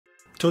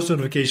Toast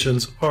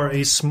notifications are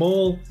a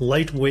small,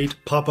 lightweight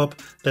pop-up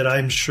that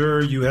I'm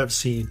sure you have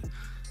seen.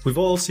 We've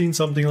all seen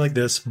something like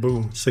this,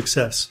 boom,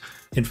 success.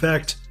 In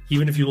fact,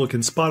 even if you look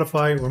in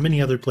Spotify or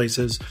many other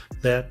places,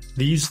 that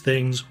these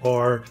things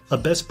are a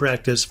best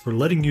practice for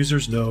letting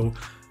users know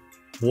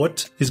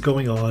what is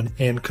going on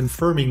and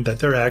confirming that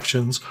their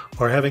actions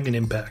are having an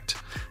impact.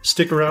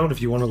 Stick around if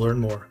you want to learn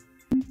more.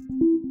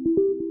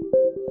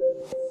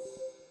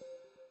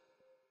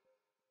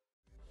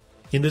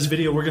 In this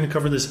video, we're going to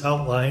cover this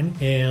outline,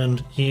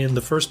 and in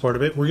the first part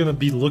of it, we're going to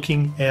be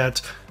looking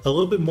at a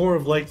little bit more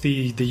of like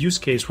the use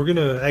case. We're going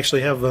to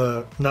actually have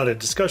not a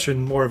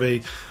discussion, more of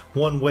a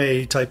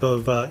one-way type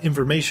of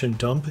information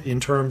dump in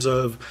terms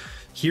of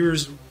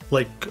here's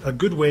like a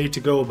good way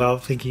to go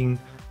about thinking.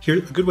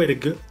 Here's a good way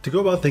to go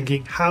about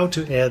thinking how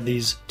to add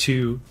these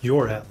to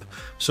your app.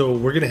 So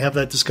we're going to have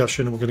that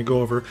discussion, and we're going to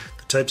go over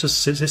the types of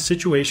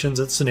situations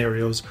and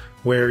scenarios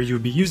where you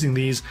would be using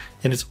these,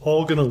 and it's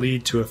all going to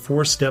lead to a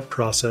 4-step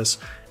process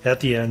at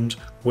the end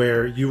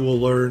where you will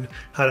learn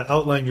how to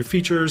outline your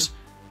features,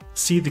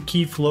 see the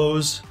key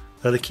flows,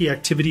 the key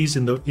activities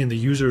in the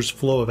user's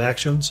flow of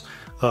actions,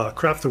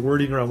 craft the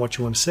wording around what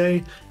you want to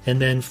say,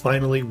 and then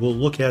finally we'll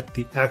look at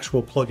the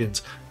actual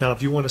plugins. Now,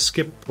 if you want to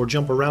skip or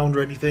jump around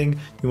or anything,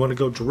 you want to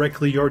go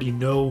directly, you already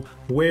know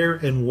where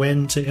and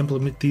when to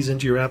implement these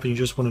into your app, and you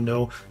just want to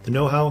know the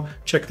know-how,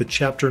 check the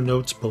chapter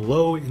notes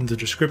below in the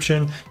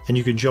description, and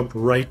you can jump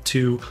right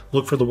to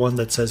look for the one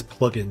that says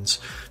plugins,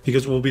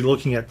 because we'll be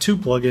looking at 2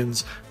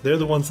 plugins. They're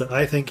the ones that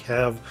I think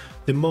have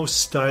the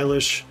most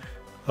stylish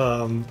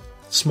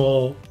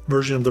small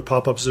version of the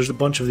pop-ups. There's a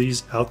bunch of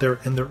these out there,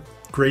 and the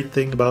great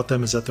thing about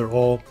them is that they're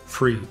all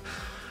free.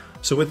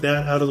 So with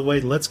that out of the way,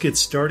 let's get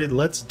started.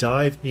 Let's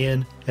dive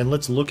in and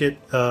let's look at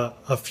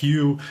a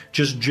few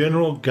just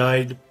general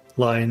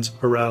guidelines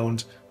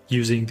around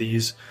using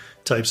these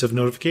types of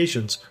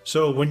notifications.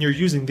 So when you're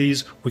using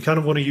these, we kind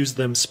of want to use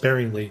them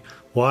sparingly.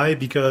 Why?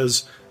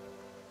 Because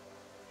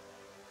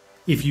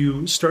if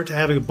you start to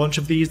having a bunch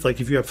of these,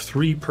 like if you have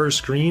 3 per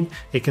screen,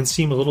 it can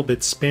seem a little bit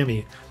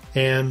spammy.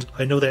 And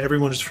I know that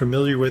everyone is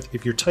familiar with,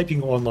 if you're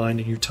typing online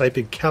and you type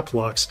in cap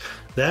locks,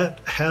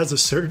 that has a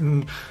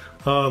certain,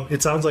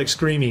 it sounds like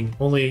screaming,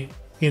 only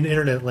in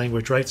internet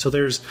language, right? So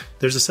there's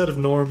a set of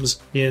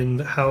norms in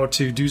how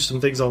to do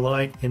some things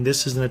online, and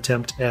this is an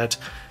attempt at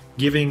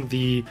giving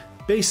the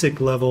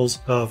basic levels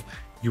of,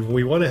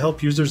 we want to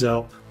help users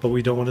out, but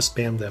we don't want to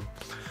spam them.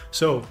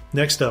 So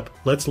next up,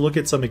 let's look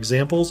at some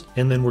examples,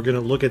 and then we're going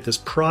to look at this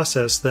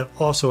process that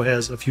also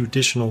has a few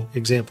additional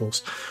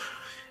examples.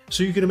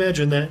 So you can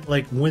imagine that,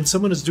 like, when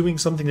someone is doing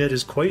something that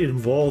is quite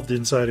involved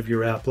inside of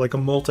your app, like a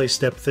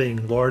multi-step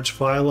thing, large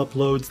file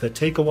uploads that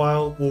take a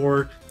while,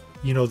 or,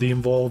 you know, the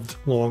involved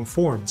long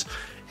forms,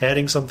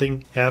 adding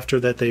something after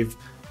that they've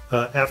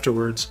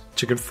afterwards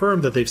to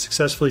confirm that they've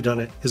successfully done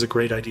it is a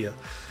great idea.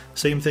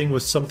 Same thing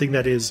with something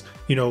that is,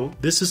 you know,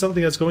 this is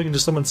something that's going into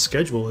someone's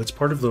schedule. It's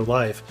part of their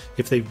life.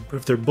 If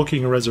they're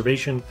booking a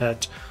reservation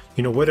at,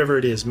 you know, whatever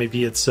it is,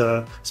 maybe it's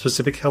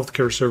specific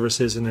healthcare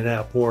services in an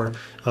app, or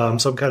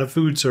some kind of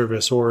food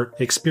service or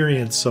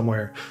experience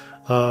somewhere,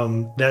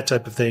 that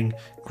type of thing.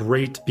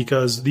 Great,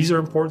 because these are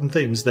important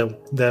things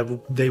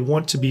that they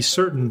want to be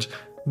certain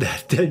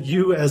that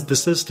you as the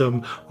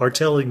system are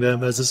telling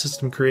them, as a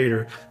system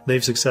creator,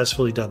 they've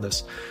successfully done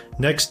this.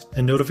 Next,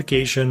 a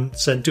notification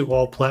sent to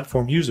all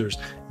platform users.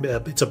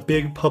 It's a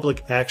big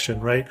public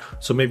action, right?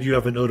 So maybe you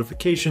have a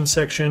notification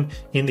section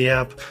in the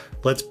app.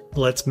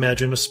 Let's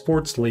imagine a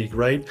sports league,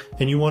 right?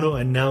 And you want to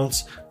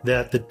announce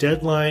that the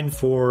deadline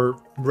for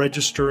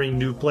registering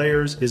new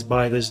players is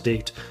by this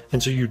date.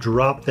 And so you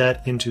drop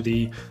that into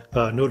the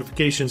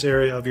notifications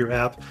area of your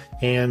app.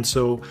 And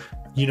so,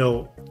 you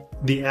know,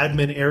 the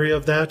admin area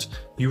of that,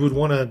 you would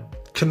want to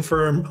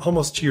confirm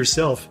almost to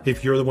yourself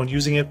if you're the one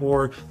using it,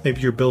 or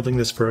maybe you're building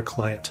this for a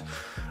client.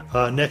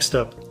 Next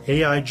up,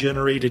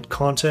 AI-generated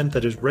content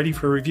that is ready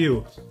for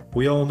review.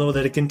 We all know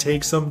that it can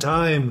take some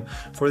time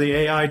for the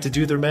AI to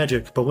do their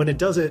magic, but when it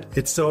does it,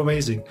 it's so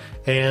amazing.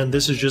 And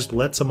this is just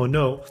let someone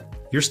know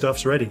your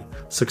stuff's ready.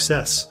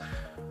 Success.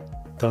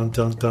 Dun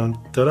dun dun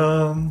dun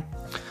dun.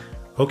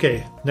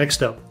 Okay,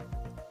 next up.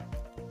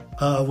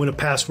 When a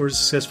password is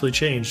successfully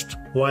changed.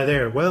 Why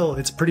there? Well,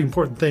 it's a pretty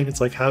important thing.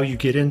 It's like how you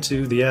get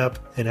into the app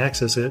and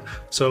access it.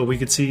 So we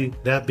could see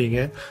that being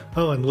it.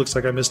 Oh, and it looks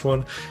like I missed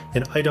one.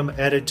 An item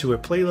added to a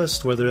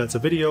playlist, whether that's a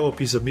video, a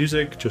piece of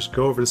music, just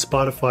go over to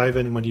Spotify. If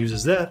anyone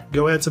uses that,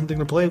 go add something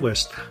to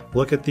playlist.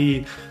 Look at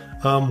the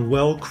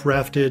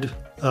well-crafted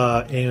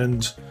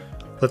and,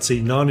 let's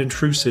see,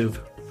 non-intrusive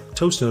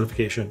Toast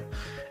notification.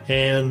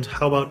 And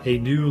how about a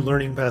new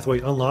learning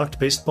pathway unlocked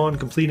based upon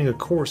completing a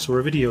course or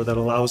a video that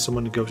allows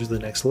someone to go to the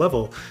next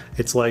level?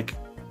 It's like,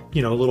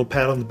 you know, a little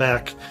pat on the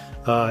back,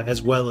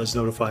 as well as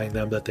notifying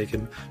them that they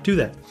can do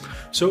that.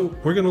 So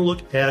we're going to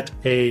look at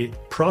a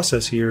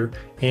process here,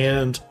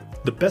 and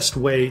the best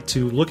way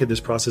to look at this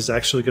process is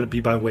actually going to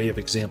be by way of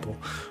example.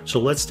 So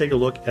let's take a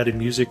look at a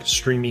music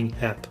streaming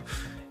app.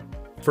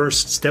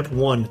 First, step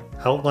 1,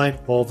 outline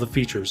all the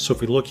features. So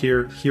if we look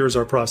here, here's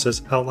our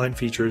process, outline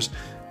features.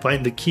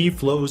 find the key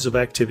flows of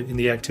activity in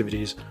the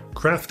activities,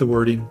 craft the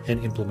wording,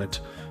 and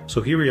implement.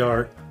 So here we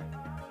are.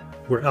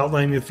 We're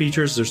outlining the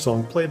features. There's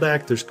song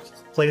playback, there's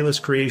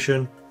playlist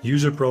creation,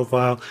 user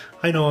profile.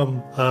 I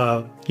know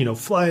I'm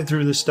flying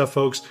through this stuff,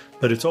 folks,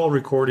 but it's all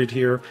recorded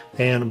here,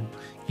 and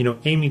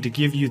aiming to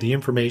give you the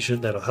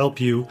information that'll help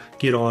you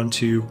get on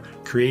to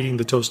creating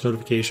the toast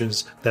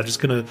notifications that is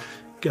going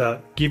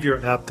to give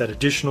your app that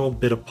additional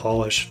bit of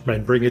polish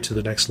and bring it to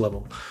the next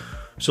level.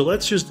 So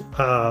let's just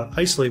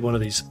isolate one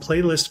of these: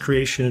 playlist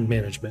creation and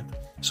management.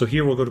 So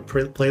here we'll go to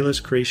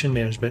playlist creation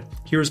management.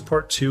 Here's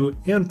part 2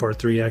 and part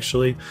 3,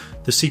 actually.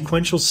 The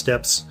sequential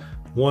steps.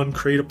 1,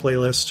 create a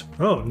playlist.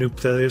 Oh, new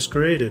playlist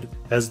created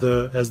as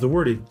the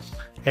wording.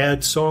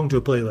 Add song to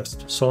a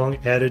playlist. Song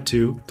added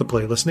to the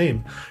playlist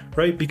name,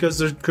 right? Because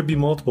there could be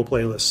multiple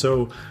playlists.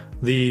 So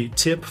the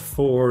tip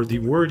for the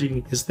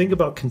wording is think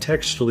about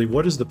contextually,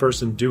 what is the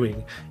person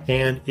doing?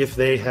 And if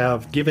they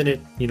have given it,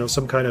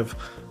 some kind of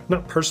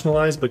not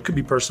personalized, but could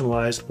be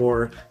personalized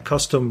or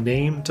custom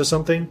name to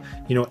something,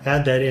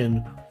 add that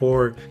in,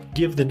 or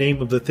give the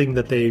name of the thing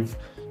that they've,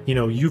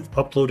 you've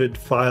uploaded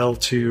file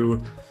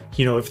to,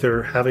 if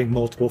they're having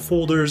multiple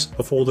folders,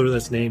 a folder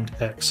that's named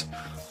X.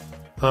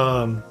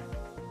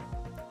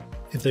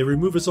 If they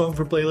remove a song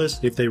from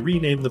playlist, if they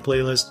rename the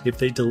playlist, if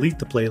they delete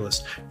the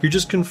playlist, you're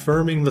just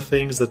confirming the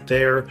things that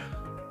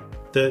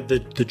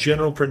the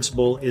general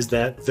principle is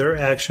that their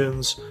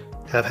actions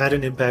have had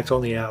an impact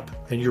on the app,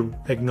 and you're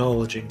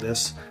acknowledging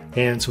this,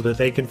 and so that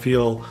they can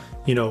feel,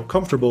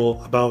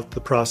 comfortable about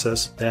the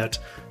process, that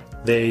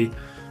they,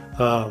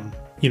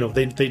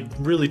 they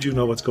really do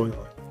know what's going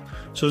on.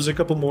 So there's a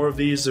couple more of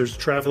these. There's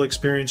travel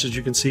experience, as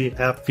you can see,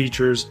 app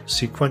features,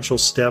 sequential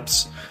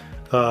steps,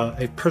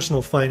 a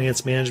personal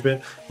finance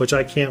management, which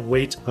I can't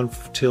wait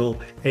until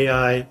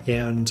AI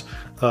and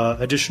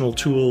additional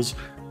tools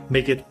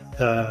make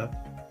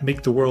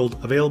the world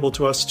available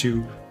to us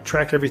to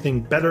track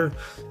everything better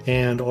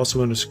and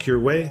also in a secure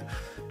way.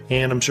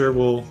 And I'm sure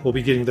we'll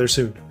be getting there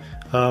soon.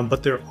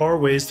 But there are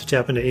ways to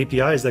tap into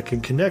APIs that can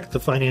connect the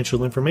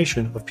financial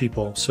information of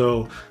people.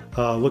 So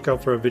look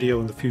out for a video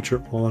in the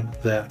future on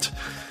that.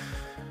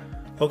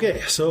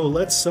 Okay, so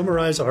let's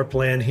summarize our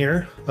plan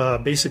here.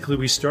 Basically,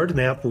 we start an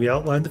app, we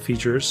outline the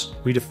features,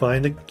 we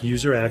define the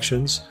user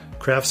actions,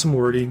 craft some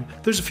wording.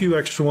 There's a few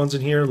extra ones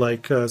in here,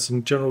 like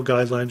some general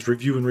guidelines,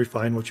 review and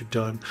refine what you've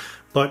done.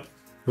 But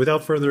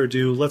without further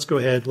ado, let's go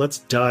ahead, let's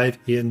dive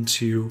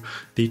into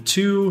the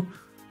 2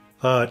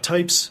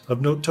 types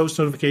of toast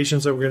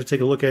notifications that we're going to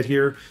take a look at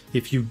here.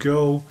 If you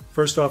go,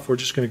 first off, we're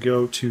just going to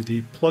go to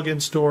the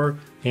plugin store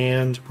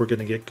and we're going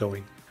to get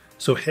going.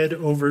 So head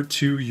over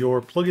to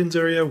your plugins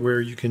area where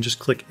you can just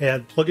click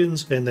add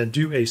plugins and then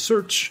do a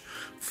search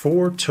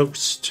for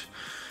Toast.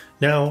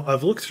 Now,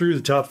 I've looked through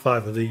the top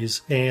 5 of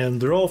these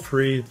and they're all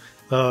free.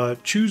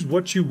 Choose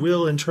what you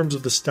will in terms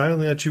of the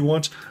styling that you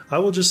want. I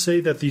will just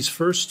say that these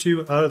first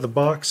 2 out of the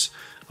box,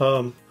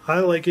 I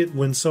like it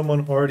when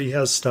someone already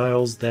has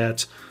styles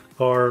that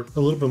are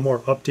a little bit more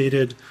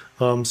updated.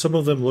 Some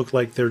of them look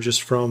like they're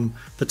just from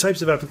the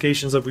types of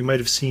applications that we might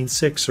have seen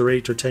 6 or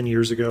 8 or 10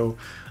 years ago.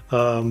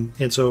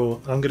 And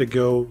so I'm going to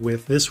go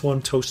with this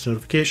one, Toast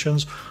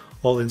Notifications.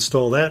 I'll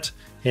install that,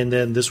 and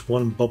then this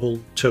one, Bubble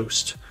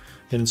Toast,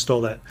 and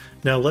install that.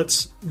 Now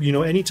let's,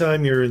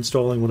 anytime you're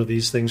installing one of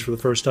these things for the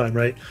first time,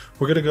 right,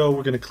 we're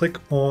going to click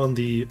on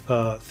the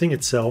thing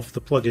itself,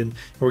 the plugin, and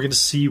we're going to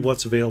see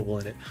what's available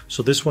in it.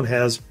 So this one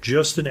has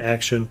just an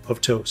action of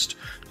Toast.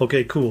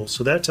 Okay, cool.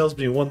 So that tells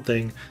me one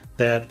thing,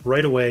 that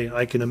right away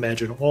I can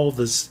imagine all of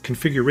this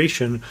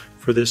configuration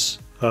for this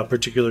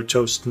particular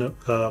Toast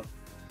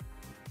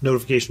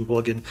notification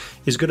plugin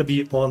is going to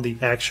be on the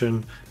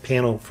action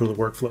panel for the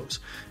workflows.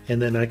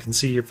 And then I can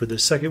see here for the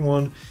second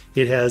one,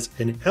 it has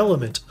an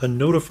element, a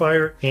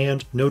notifier,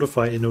 and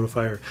notify a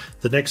notifier.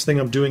 The next thing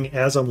I'm doing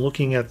as I'm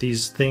looking at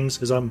these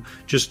things is I'm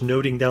just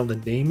noting down the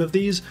name of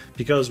these,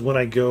 because when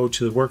I go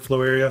to the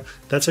workflow area,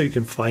 that's how you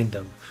can find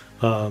them.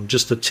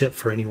 Just a tip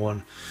for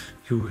anyone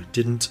who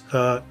didn't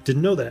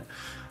know that.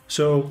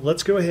 So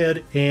let's go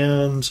ahead,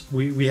 and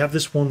we have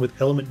this one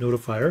with element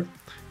notifier.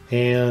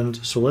 And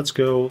so let's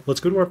go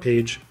to our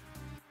page,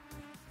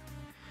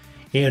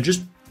 and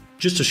just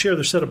to share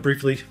the setup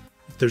briefly,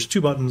 there's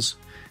 2 buttons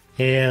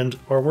and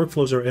our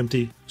workflows are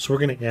empty. So we're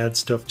going to add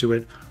stuff to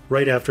it.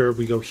 Right after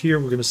we go here,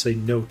 we're going to say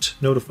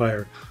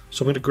notifier.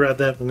 So I'm going to grab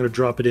that. I'm going to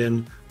drop it in.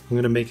 I'm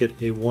going to make it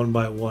a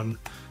 1x1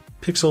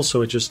 pixel.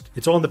 So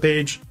it's on the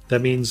page.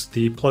 That means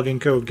the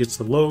plugin code gets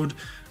the load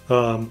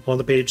on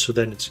the page. So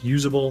then it's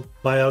usable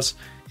by us.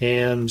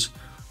 And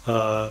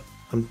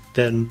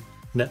then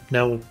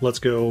now let's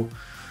say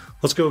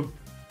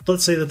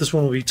that this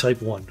one will be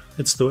type 1.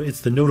 It's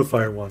the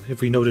notifier one.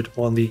 If we noted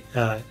on the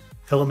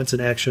elements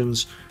and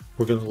actions,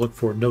 we're going to look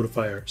for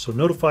notifier. So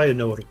notify a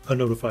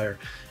notifier.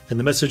 And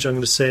the message I'm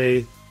going to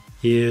say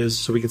is,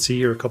 so we can see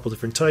here a couple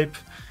different type.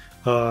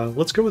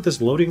 Let's go with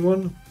this loading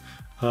one.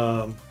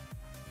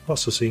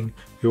 Processing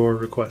your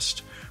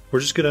request.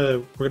 We're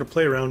gonna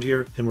play around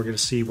here and we're gonna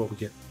see what we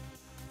get.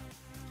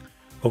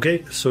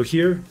 Okay, so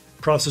here,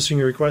 processing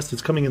your request,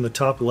 it's coming in the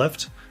top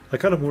left. I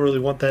kind of really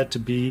want that to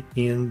be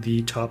in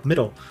the top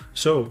middle.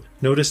 So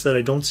notice that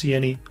I don't see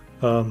any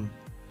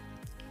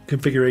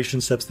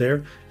configuration steps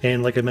there.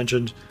 And like I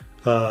mentioned,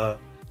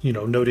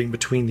 noting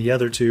between the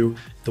other two,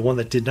 the one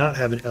that did not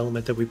have an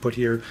element that we put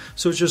here.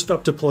 So it's just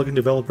up to plugin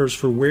developers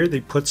for where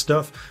they put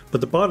stuff.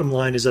 But the bottom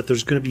line is that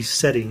there's going to be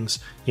settings,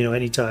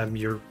 anytime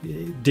you're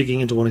digging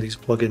into one of these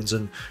plugins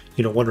and,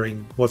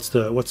 wondering what's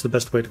the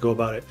best way to go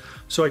about it.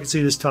 So I can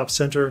see this top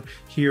center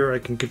here. I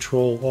can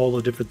control all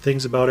the different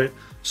things about it.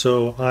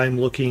 So I'm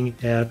looking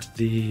at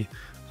the,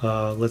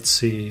 let's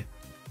see.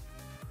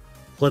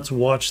 Let's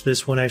watch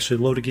this one actually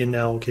load again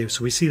now. Okay,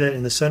 so we see that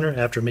in the center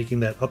after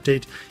making that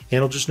update.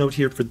 And I'll just note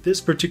here for this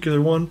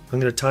particular one, I'm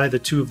going to tie the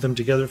two of them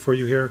together for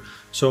you here.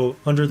 So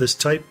under this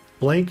type,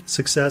 blank,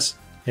 success,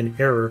 and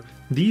error,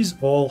 these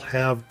all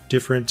have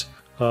different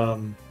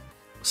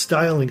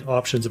styling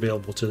options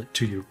available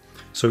to you.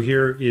 So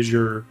here is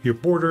your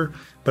border,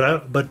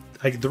 but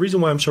the reason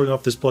why I'm showing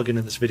off this plugin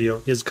in this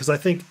video is because I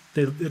think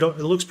it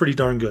looks pretty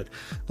darn good.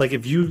 Like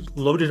if you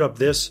loaded up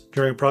this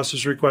during a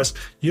process request,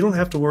 you don't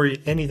have to worry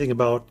anything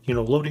about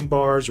loading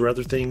bars or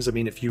other things. I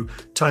mean, if you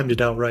timed it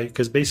out right,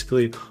 because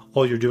basically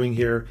all you're doing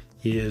here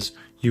is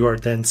you are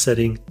then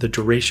setting the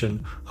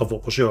duration of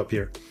what will show up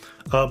here.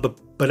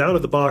 But out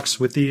of the box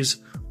with these,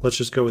 let's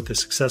just go with the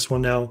success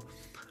one now.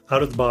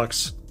 Out of the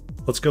box,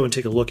 let's go and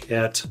take a look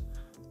at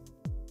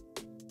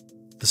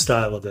the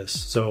style of this.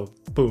 So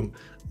boom.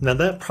 Now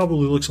that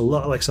probably looks a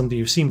lot like something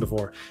you've seen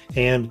before.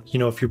 And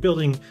if you're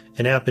building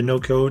an app in no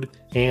code,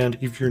 and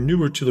if you're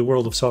newer to the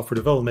world of software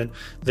development,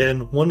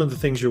 then one of the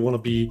things you want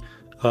to be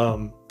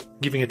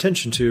giving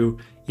attention to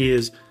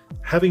is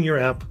having your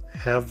app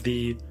have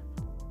the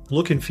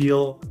look and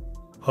feel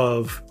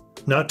of,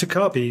 not to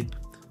copy,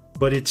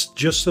 but it's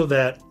just so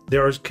that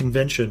there is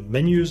convention.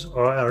 Menus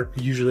are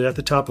usually at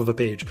the top of a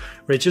page,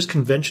 right? Just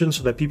convention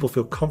so that people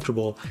feel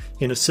comfortable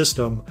in a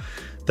system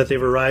that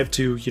they've arrived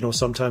to,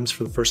 sometimes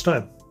for the first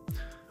time.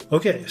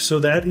 Okay, so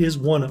that is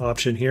one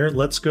option here.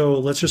 Let's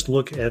just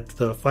look at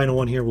the final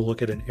one here. We'll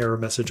look at an error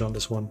message on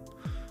this one,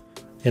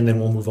 and then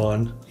we'll move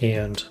on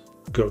and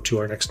go to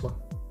our next one.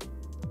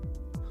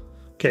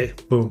 Okay,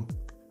 boom.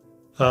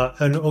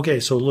 And okay,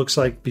 so it looks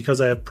like because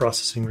I have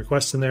processing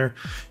requests in there,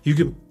 you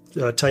can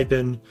type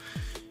in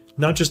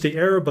not just the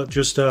error, but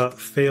just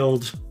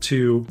failed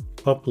to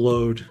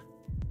upload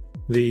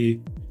the,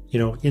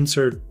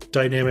 insert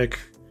dynamic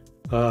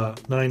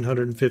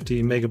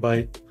 950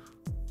 megabyte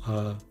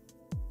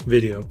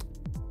video.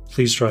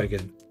 Please try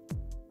again.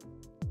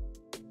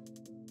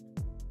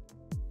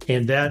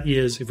 And that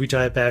is, if we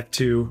tie it back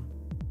to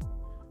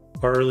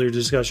our earlier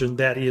discussion,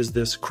 that is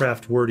this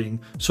craft wording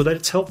so that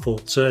it's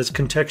helpful, so that it's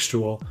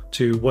contextual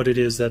to what it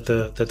is that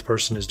the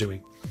person is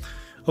doing.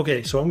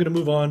 Okay, so I'm going to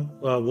move on.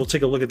 We'll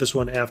take a look at this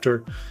one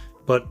after,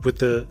 but with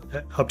the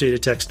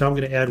updated text, now I'm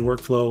going to add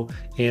workflow,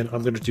 and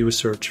I'm going to do a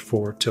search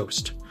for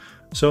toast.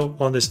 So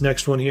on this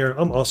next one here,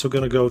 I'm also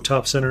going to go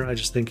top center. I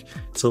just think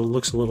it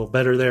looks a little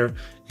better there,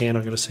 and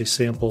I'm going to say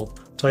sample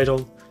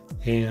title,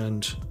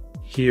 and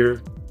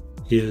here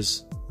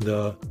is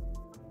the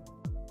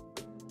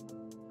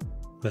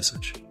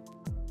message.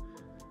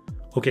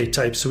 Okay,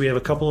 type. So we have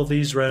a couple of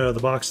these right out of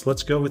the box.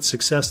 Let's go with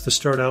success to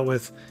start out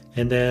with.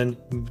 And then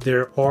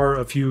there are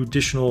a few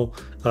additional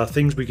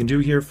things we can do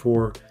here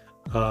for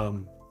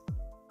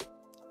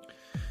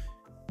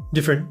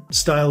different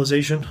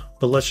stylization.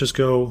 But let's just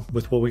go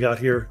with what we got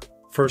here.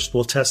 First,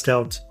 we'll test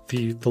out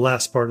the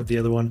last part of the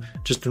other one.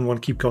 Just didn't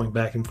want to keep going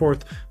back and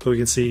forth. But we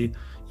can see,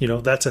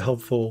 that's a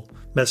helpful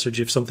message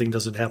if something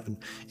doesn't happen.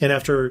 And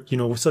after,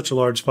 with such a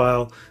large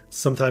file,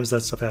 sometimes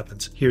that stuff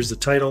happens. Here's the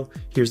title.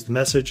 Here's the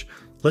message.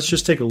 Let's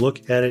just take a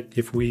look at it.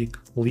 If we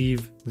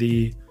leave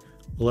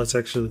let's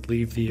actually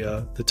leave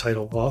the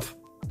title off.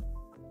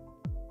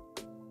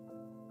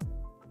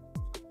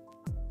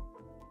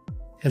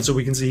 And so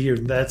we can see here,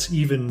 that's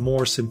even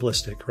more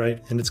simplistic,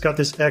 right? And it's got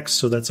this X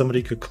so that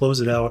somebody could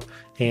close it out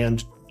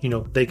and,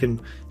 they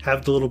can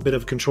have the little bit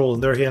of control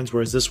in their hands,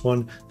 whereas this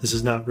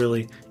is not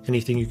really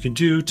anything you can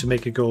do to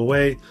make it go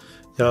away.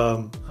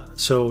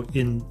 So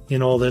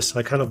in all this,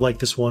 I kind of like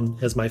this one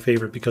as my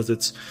favorite because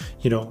it's,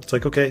 it's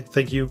like, okay,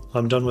 thank you.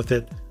 I'm done with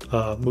it.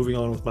 Moving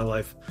on with my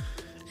life.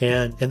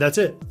 And that's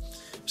it.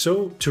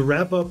 So to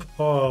wrap up,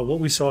 what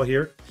we saw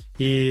here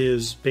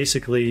is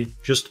basically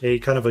just a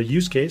kind of a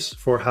use case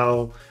for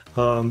how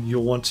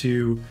you'll want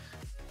to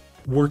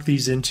work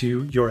these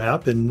into your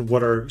app and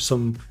what are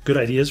some good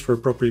ideas for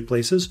appropriate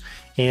places.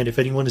 And if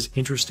anyone is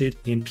interested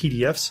in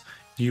PDFs,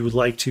 you would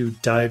like to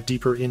dive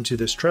deeper into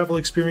this travel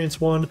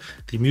experience one,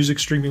 the music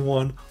streaming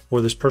one,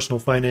 or this personal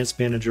finance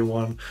manager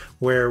one,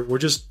 where we're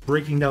just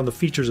breaking down the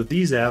features of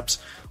these apps,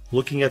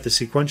 looking at the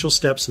sequential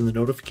steps in the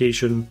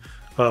notification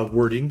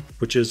wording,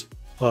 which is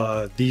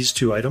these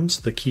two items,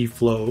 the key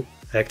flow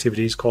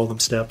activities, call them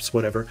steps,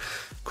 whatever,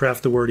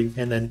 craft the wording,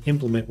 and then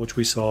implement, which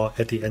we saw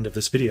at the end of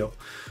this video.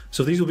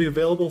 So these will be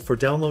available for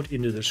download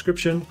in the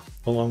description,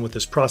 along with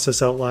this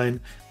process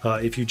outline,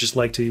 if you just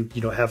like to,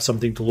 have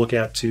something to look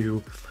at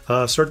to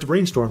start to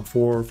brainstorm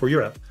for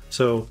your app.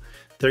 So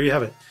there you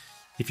have it.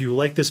 If you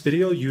like this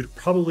video, you'd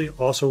probably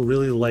also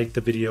really like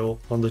the video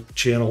on the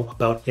channel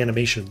about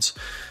animations.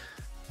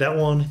 That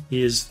one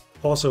is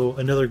also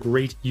another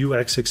great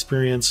UX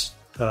experience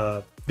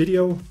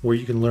video where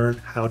you can learn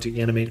how to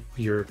animate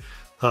your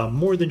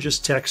more than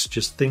just text,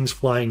 just things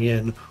flying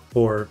in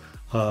or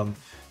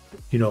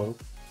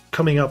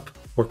coming up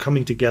or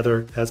coming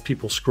together as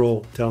people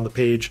scroll down the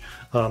page.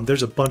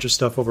 There's a bunch of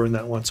stuff over in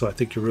that one, so I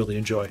think you'll really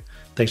enjoy.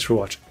 Thanks for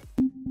watching.